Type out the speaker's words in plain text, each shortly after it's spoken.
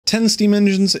10 steam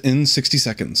engines in 60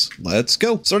 seconds. Let's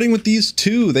go. Starting with these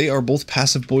two, they are both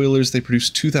passive boilers. They produce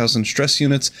 2,000 stress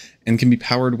units and can be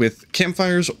powered with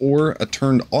campfires or a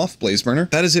turned off blaze burner.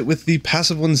 That is it with the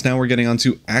passive ones. Now we're getting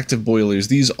onto active boilers.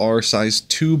 These are size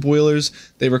 2 boilers.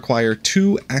 They require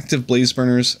 2 active blaze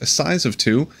burners, a size of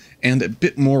 2, and a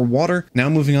bit more water. Now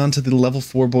moving on to the level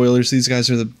 4 boilers. These guys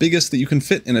are the biggest that you can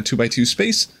fit in a 2x2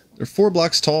 space. They're 4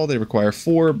 blocks tall. They require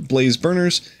 4 blaze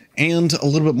burners and a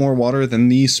little bit more water than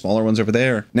the smaller ones over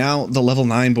there. Now, the level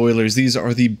 9 boilers, these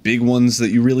are the big ones that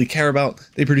you really care about.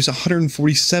 They produce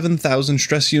 147,000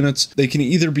 stress units. They can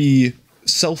either be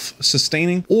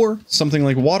self-sustaining or something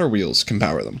like water wheels can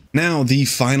power them. Now, the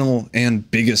final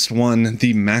and biggest one,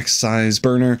 the max size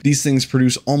burner. These things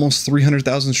produce almost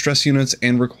 300,000 stress units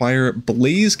and require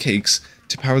blaze cakes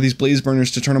to power these blaze burners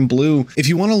to turn them blue. If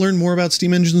you want to learn more about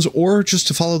steam engines or just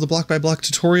to follow the block by block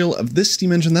tutorial of this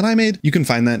steam engine that I made, you can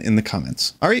find that in the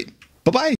comments. All right, bye-bye.